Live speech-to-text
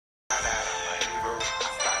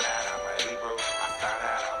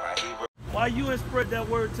Why you ain't spread that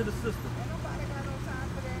word to the sister? Ain't nobody got no time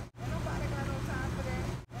for that. Ain't nobody got no time for that.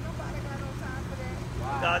 Ain't nobody got no time for that.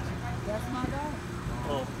 Wow. Got you. That's my dog.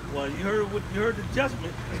 Oh, well, you heard the judgment.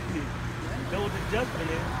 You know what the judgment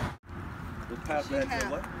is. The pastor had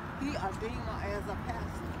what? He ordained her as a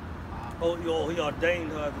pastor. Oh, he ordained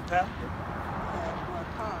her as a pastor. But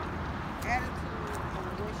her attitude and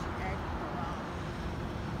the way she acted around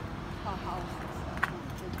her house and stuff,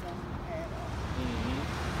 it doesn't add up.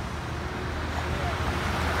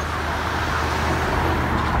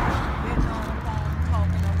 Getting on the phone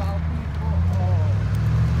talking about people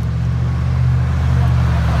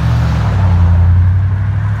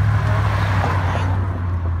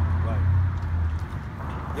Right.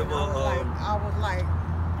 Yeah, well, I was like,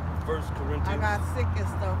 1 Corinthians. I got sick and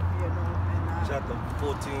stuff, you know, and chapter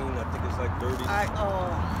 14, I think it's like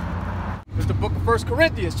 30. It's the book of 1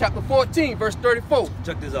 Corinthians, chapter 14, verse 34.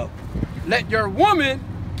 Check this out. Let your woman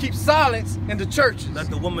keep silence in the churches. Let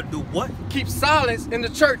the woman do what? Keep silence in the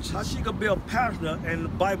churches. How she could be a pastor and the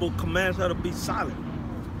Bible commands her to be silent?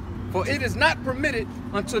 For it is not permitted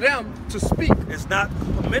unto them to speak. It's not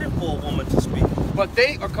permitted for a woman to speak. But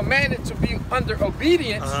they are commanded to be under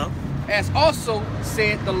obedience, as also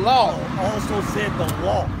said the law. Also said the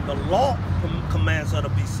law. The law commands her to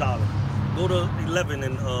be silent. Go to 11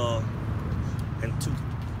 and 2.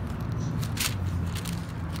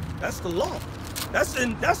 That's the law. That's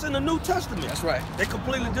in the New Testament. That's right. They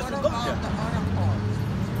completely disregard what about that. the other part?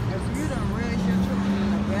 If you done raise your children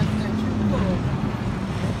in the best that you could,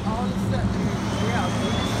 all of a sudden they are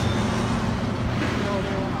against you. You know,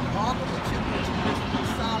 they want to argue with you, but you just be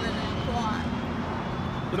solid and quiet.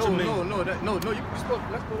 No. You're supposed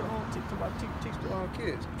to, let's go to teach the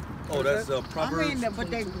kids. Oh, that's Proverbs. I mean,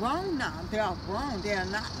 but they're grown now. They are grown. They are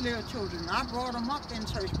not little children. I brought them up in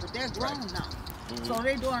church, but they're grown now. So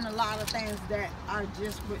they're doing a lot of things that I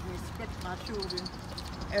just wouldn't expect my children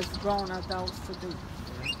as grown adults to do.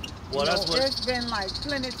 Well, that's what. It's been like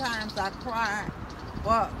plenty times I cried,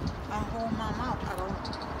 but I hold my mouth.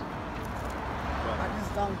 I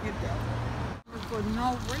just don't get that for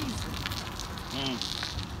no reason.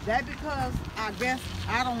 That because I guess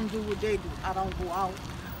I don't do what they do. I don't go out.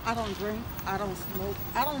 I don't drink. I don't smoke.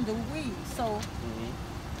 I don't do weed. So,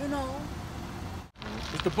 you know.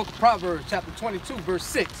 It's the book of Proverbs, chapter 22, verse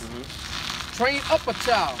 6. Train up a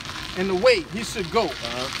child in the way he should go.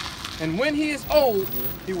 And when he is old,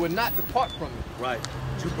 he will not depart from it. Right.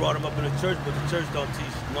 You brought him up in the church, but the church don't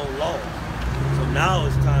teach no law. So now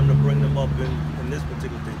it's time to bring them up in this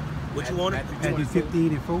particular thing. What you wanted? Matthew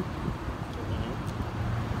 15 and 4.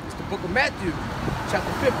 It's the book of Matthew,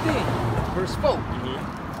 chapter 15, verse 4.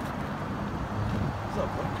 What's up,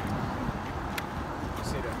 bro? You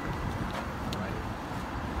see that?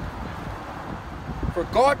 For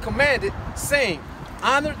God commanded, saying,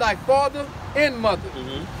 honor thy father and mother,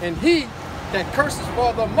 and he that curses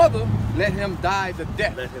father or mother, let him die the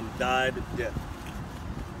death. Let him die the death.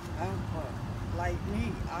 Like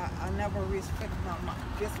me, I never disrespect my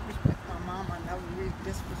mom. I never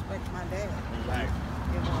disrespect my dad. Right.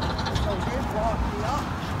 You know, so they brought me up.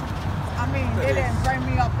 I mean, they didn't bring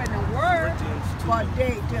me up in the word, but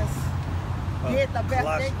they just did the best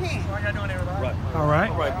they can. How y'all doing, everybody? Right. All right.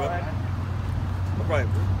 All right, bro. All right,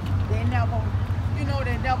 bro. They never, you know,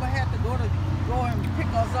 they never had to go and pick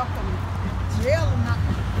us up from jail or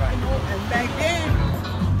nothing. Right. You know, and back then,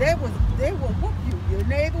 they would whoop you. Your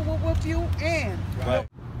neighbor would whoop you, and Right.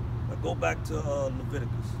 Now go back to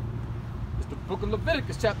Leviticus. It's the book of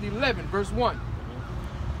Leviticus, chapter 11, verse 1.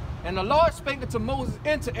 And the Lord spake unto Moses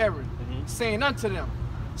and to Aaron, saying unto them,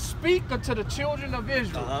 speak unto the children of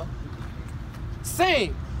Israel,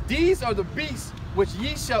 saying, these are the beasts which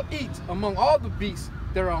ye shall eat among all the beasts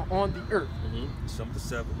that are on the earth. Chapter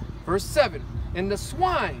 7. Verse 7. And the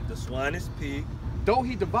swine, The swine is pig. though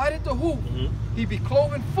he divided the hoof, he be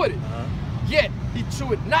cloven footed, yet he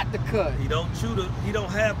cheweth not the cud. He don't chew the. He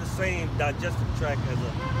don't have the same digestive tract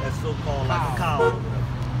as so-called like a cow. Or whatever.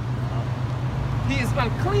 He is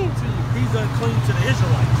unclean to you. He's unclean to the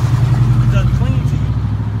Israelites. He's unclean to you.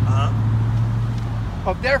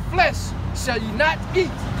 Of their flesh shall ye not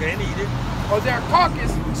eat, Can't eat it. or their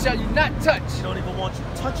carcass shall ye not touch. He don't even want you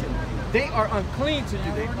touching it. They are unclean to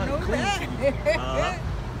you. They unclean to you. Keep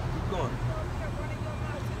going.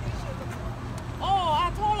 oh,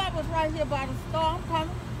 I told I was right here by the store. I'm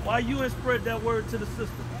coming. Why you ain't spread that word to the sister?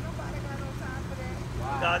 Ain't nobody got no time for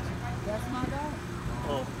that. Got you. That's my dog.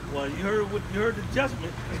 Oh, well, you heard the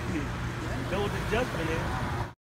judgment. You know what the judgment is.